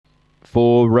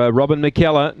for Robin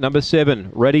McKellar, number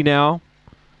 7. Ready now.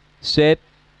 Set.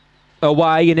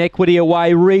 Away, in equity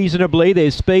away reasonably.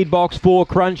 There's Speed Box 4,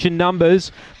 Crunch and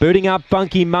Numbers. Booting up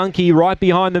Funky Monkey. Right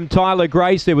behind them, Tyler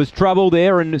Grace. There was trouble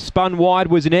there and spun wide,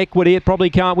 was in equity. It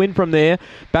probably can't win from there.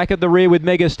 Back at the rear with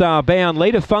Megastar Bound.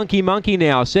 Leader Funky Monkey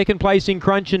now. Second place in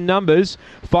Crunch and Numbers.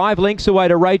 5 lengths away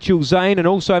to Rachel Zane, and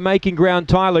also making ground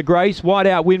Tyler Grace. Wide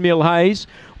out Windmill Hayes.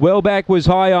 Well back was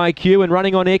High IQ and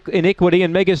running on in equity,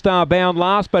 and Megastar Bound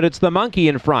last, but it's the Monkey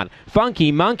in front.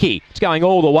 Funky Monkey. It's going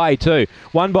all the way too.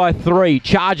 1 by 3.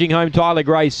 Charging home Tyler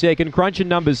Grace second. Crunch and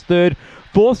Numbers third.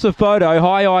 Fourth's a Photo,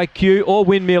 High IQ or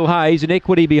Windmill Hayes. In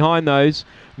equity behind those,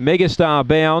 Megastar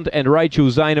Bound and Rachel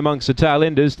Zane amongst the tail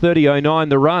enders. 30.09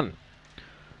 the run.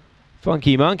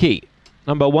 Funky Monkey,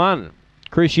 number 1.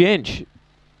 Chris Yench.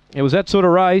 It was that sort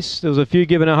of race. There was a few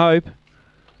given a hope.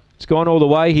 It's gone all the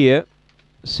way here.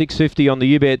 650 on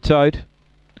the Ubet tote.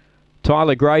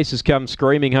 Tyler Grace has come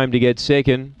screaming home to get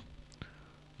second.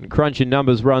 And Crunch and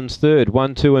Numbers runs third.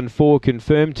 1, 2 and 4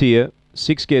 confirmed here.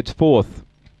 6 gets fourth.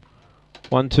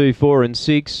 1, 2, 4 and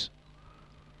 6.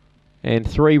 And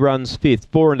 3 runs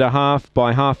fifth. 4.5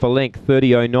 by half a length.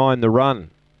 30.09 the run.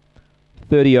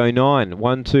 30.09.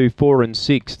 1, 2, 4 and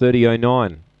 6.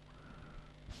 30.09.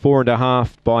 4.5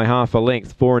 by half a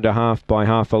length. 4.5 by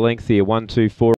half a length here. 1, 2, 4.